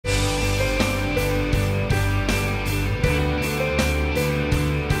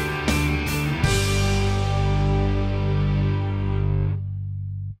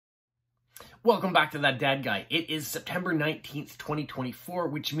Welcome back to That Dad Guy. It is September 19th, 2024,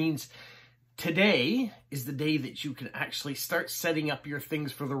 which means today is the day that you can actually start setting up your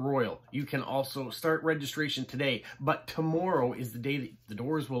things for the Royal. You can also start registration today, but tomorrow is the day that the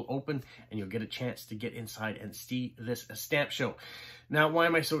doors will open and you'll get a chance to get inside and see this stamp show. Now, why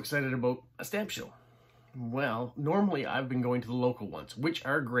am I so excited about a stamp show? Well, normally I've been going to the local ones, which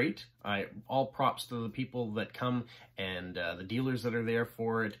are great. All props to the people that come and the dealers that are there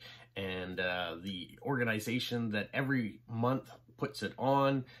for it, and the organization that every month puts it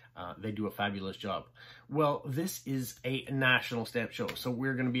on. They do a fabulous job. Well, this is a national stamp show, so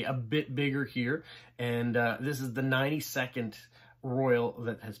we're going to be a bit bigger here, and this is the 92nd Royal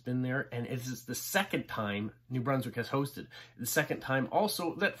that has been there, and it is the second time New Brunswick has hosted. The second time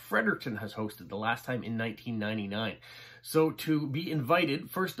also that Fredericton has hosted, the last time in 1999. So to be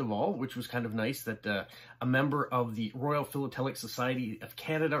invited, first of all, which was kind of nice, that a member of the Royal Philatelic Society of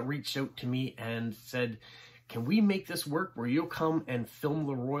Canada reached out to me and said, can we make this work where you'll come and film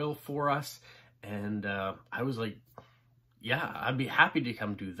the Royal for us? And I was like, yeah, I'd be happy to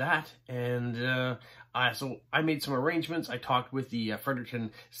come do that. And so I made some arrangements. I talked with the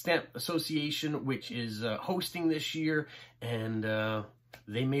Fredericton Stamp Association, which is hosting this year, and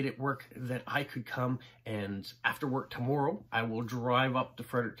they made it work that I could come, and after work tomorrow, I will drive up to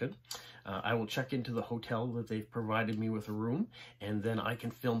Fredericton. I will check into the hotel that they've provided me with a room, and then I can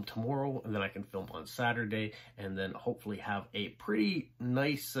film tomorrow, and then I can film on Saturday, and then hopefully have a pretty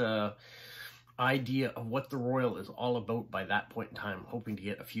nice idea of what the Royal is all about by that point in time. I'm hoping to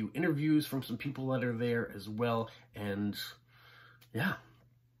get a few interviews from some people that are there as well, and yeah,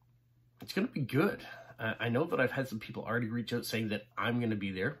 it's going to be good. I know that I've had some people already reach out saying that I'm going to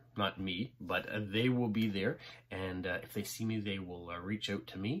be there, not me, but they will be there, and if they see me, they will reach out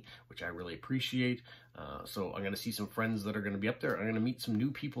to me, which I really appreciate. So I'm going to see some friends that are going to be up there. I'm going to meet some new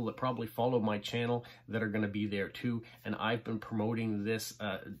people that probably follow my channel that are going to be there too, and I've been promoting this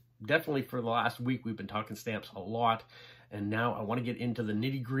definitely for the last week. We've been talking stamps a lot, and now I want to get into the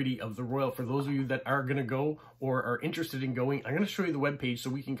nitty-gritty of the Royal. For those of you that are going to go or are interested in going, I'm going to show you the webpage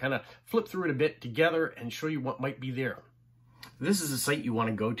so we can kind of flip through it a bit together and show you what might be there. This is a site you want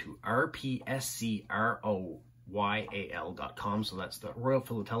to go to, rpscroyal.com. So that's the Royal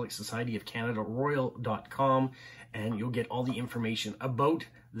Philatelic Society of Canada, royal.com, and you'll get all the information about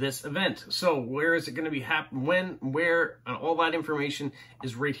this event. So where is it going to be happening, when, where, and all that information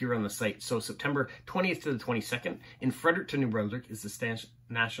is right here on the site. So September 20th to the 22nd in Fredericton, New Brunswick is the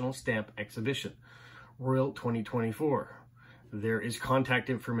National Stamp Exhibition, Royal 2024. There is contact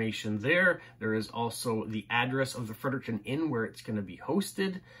information there. There is also the address of the Fredericton Inn where it's going to be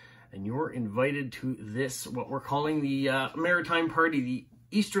hosted. And you're invited to this, what we're calling the Maritime Party, the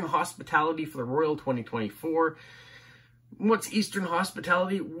Eastern Hospitality for the Royal 2024. What's Eastern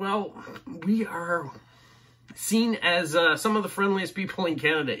Hospitality? Well, we are seen as some of the friendliest people in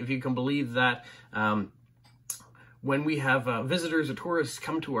Canada, if you can believe that. When we have visitors or tourists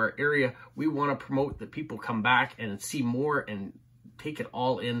come to our area, we want to promote that people come back and see more and take it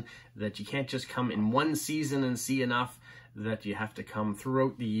all in, that you can't just come in one season and see enough, that you have to come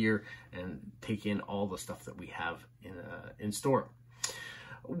throughout the year and take in all the stuff that we have in store.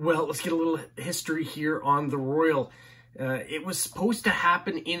 Well, let's get a little history here on the Royal. It was supposed to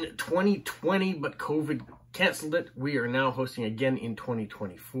happen in 2020, but COVID canceled it. We are now hosting again in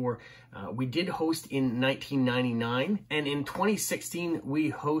 2024. We did host in 1999, and in 2016,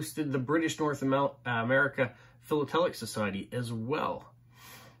 we hosted the British North America Philatelic Society as well.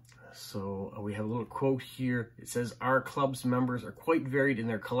 So we have a little quote here. It says, our club's members are quite varied in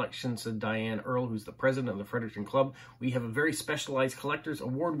their collections, said Diane Earle, who's the president of the Fredericton Club. We have a very specialized collectors,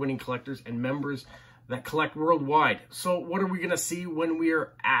 award-winning collectors, and members that collect worldwide. So what are we going to see when we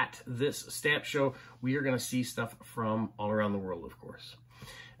are at this stamp show? We are going to see stuff from all around the world, of course.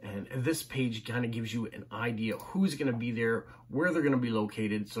 And this page kind of gives you an idea who's going to be there, where they're going to be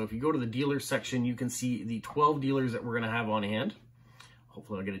located. So if you go to the dealers section, you can see the 12 dealers that we're going to have on hand.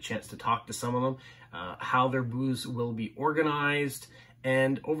 Hopefully I'll get a chance to talk to some of them, how their booths will be organized.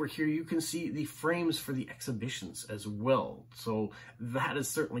 And over here, you can see the frames for the exhibitions as well. So that is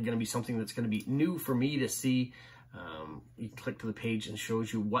certainly going to be something that's going to be new for me to see. You can click to the page and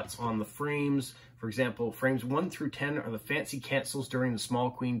shows you what's on the frames. For example, frames 1 through 10 are the fancy cancels during the Small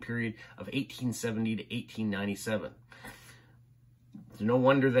Queen period of 1870 to 1897. No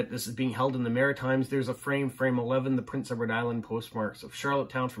wonder that this is being held in the Maritimes. There's a frame 11, the Prince Edward Island postmarks of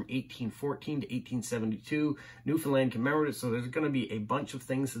Charlottetown from 1814 to 1872, Newfoundland commemorative. So there's going to be a bunch of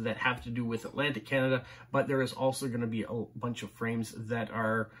things that have to do with Atlantic Canada, but there is also going to be a bunch of frames that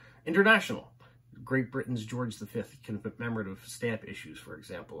are international. Great Britain's George V commemorative stamp issues, for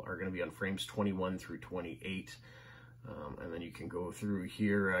example, are going to be on frames 21 through 28. And then you can go through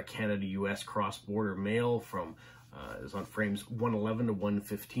here, Canada-US cross-border mail from is on frames 111 to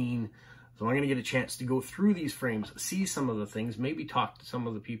 115. So I'm going to get a chance to go through these frames, see some of the things, maybe talk to some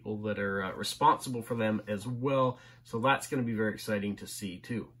of the people that are responsible for them as well. So that's going to be very exciting to see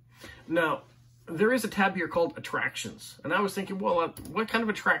too. Now, there is a tab here called Attractions. And I was thinking, well, what kind of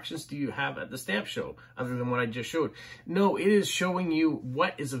attractions do you have at the stamp show other than what I just showed? No, it is showing you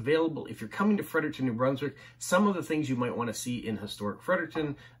what is available if you're coming to Fredericton, New Brunswick, some of the things you might want to see in historic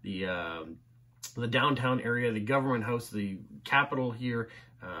Fredericton, the downtown area, the government house, the capital here,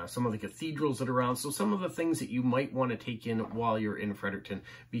 some of the cathedrals that are around. So some of the things that you might want to take in while you're in Fredericton,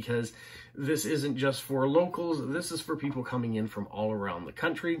 because this isn't just for locals. This is for people coming in from all around the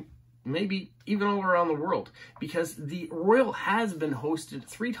country, maybe even all around the world, because the Royal has been hosted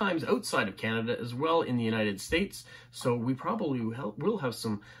 3 times outside of Canada as well in the United States. So we probably will have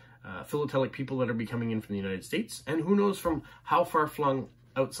some philatelic people that are be coming in from the United States, and who knows from how far flung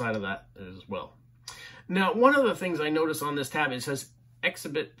outside of that as well. Now, one of the things I notice on this tab, it says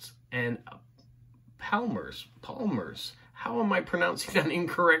exhibits and palmers. How am I pronouncing that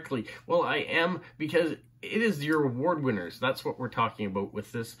incorrectly? Well, I am, because it is your award winners. That's what we're talking about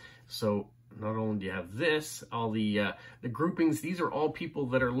with this. So not only do you have this, all the groupings, these are all people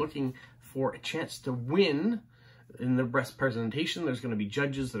that are looking for a chance to win in the best presentation. There's going to be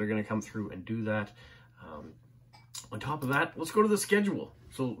judges that are going to come through and do that. On top of that, let's go to the schedule.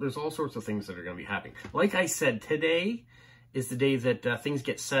 So there's all sorts of things that are going to be happening. Like I said, today is the day that things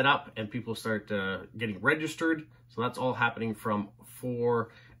get set up and people start getting registered. So that's all happening from 4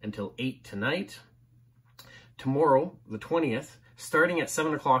 until 8 tonight. Tomorrow, the 20th, starting at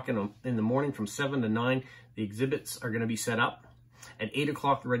 7 o'clock in the morning from 7 to 9, the exhibits are going to be set up. At 8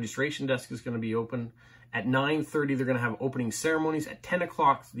 o'clock, the registration desk is going to be open. At 9:30, they're going to have opening ceremonies. At 10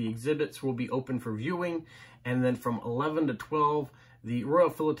 o'clock, the exhibits will be open for viewing. And then from 11 to 12, the Royal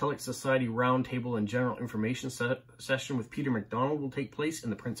Philatelic Society Roundtable and General Information Session with Peter MacDonald will take place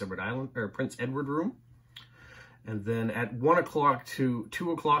in the Prince Edward Room. And then at 1 o'clock to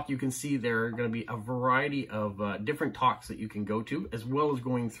 2 o'clock, you can see there are going to be a variety of different talks that you can go to, as well as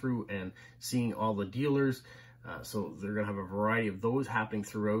going through and seeing all the dealers. So they're going to have a variety of those happening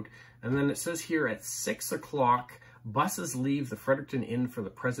throughout. And then it says here at 6 o'clock, buses leave the Fredericton Inn for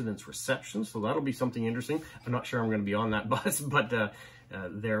the President's reception. So that'll be something interesting. I'm not sure I'm going to be on that bus, but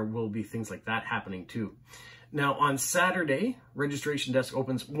there will be things like that happening too. Now on Saturday, registration desk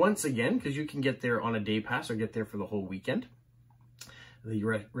opens once again, because you can get there on a day pass or get there for the whole weekend.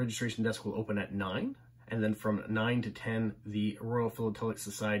 The registration desk will open at 9. And then from 9 to 10, the Royal Philatelic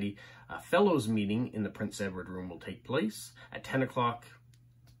Society Fellows meeting in the Prince Edward Room will take place. At 10 o'clock,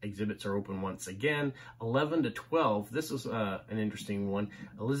 exhibits are open once again. 11 to 12, this is an interesting one,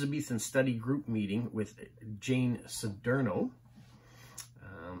 Elizabethan Study Group meeting with Jane Soderno.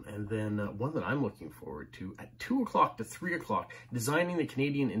 And then one that I'm looking forward to, at 2 o'clock to 3 o'clock, designing the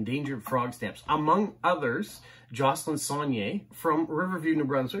Canadian endangered frog stamps. Among others, Jocelyn Saunier from Riverview, New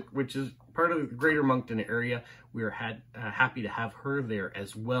Brunswick, which is part of the greater Moncton area. We are happy to have her there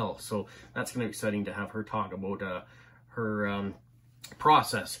as well. So that's going to be exciting to have her talk about her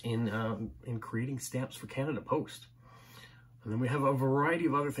process in creating stamps for Canada Post. And then we have a variety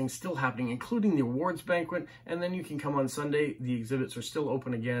of other things still happening, including the awards banquet. And then you can come on Sunday. The exhibits are still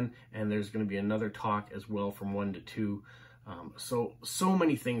open again, and there's going to be another talk as well from 1 to 2. So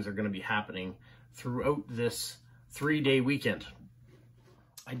many things are going to be happening throughout this 3-day weekend.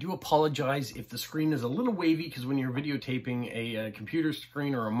 I do apologize if the screen is a little wavy, because when you're videotaping a computer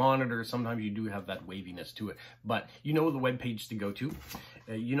screen or a monitor, sometimes you do have that waviness to it. But you know the webpage to go to.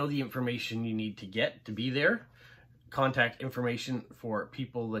 You know the information you need to get to be there. Contact information for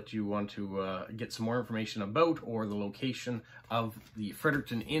people that you want to get some more information about, or the location of the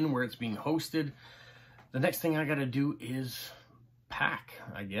Fredericton Inn where it's being hosted. The next thing I got to do is pack,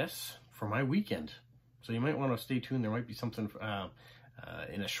 I guess, for my weekend. So you might want to stay tuned. There might be something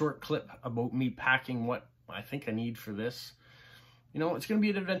in a short clip about me packing what I think I need for this. You know, it's going to be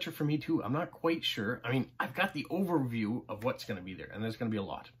an adventure for me too. I'm not quite sure. I mean, I've got the overview of what's going to be there, and there's going to be a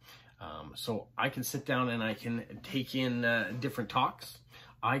lot. So I can sit down and I can take in different talks.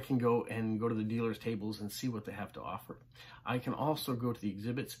 I can go to the dealers' tables and see what they have to offer. I can also go to the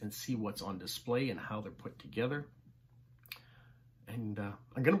exhibits and see what's on display and how they're put together. And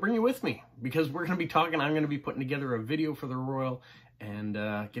I'm going to bring you with me, because we're going to be talking. I'm going to be putting together a video for the Royal and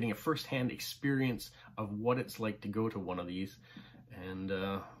getting a first-hand experience of what it's like to go to one of these, and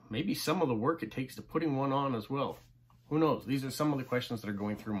maybe some of the work it takes to putting one on as well. Who knows? These are some of the questions that are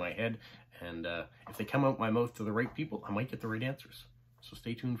going through my head, and if they come out my mouth to the right people, I might get the right answers. So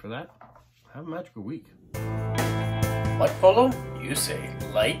stay tuned for that. Have a magical week. What, Polo? You say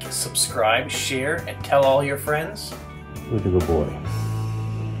like, subscribe, share, and tell all your friends? Who's a good boy?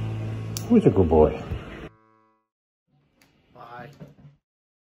 Who's a good boy? Bye.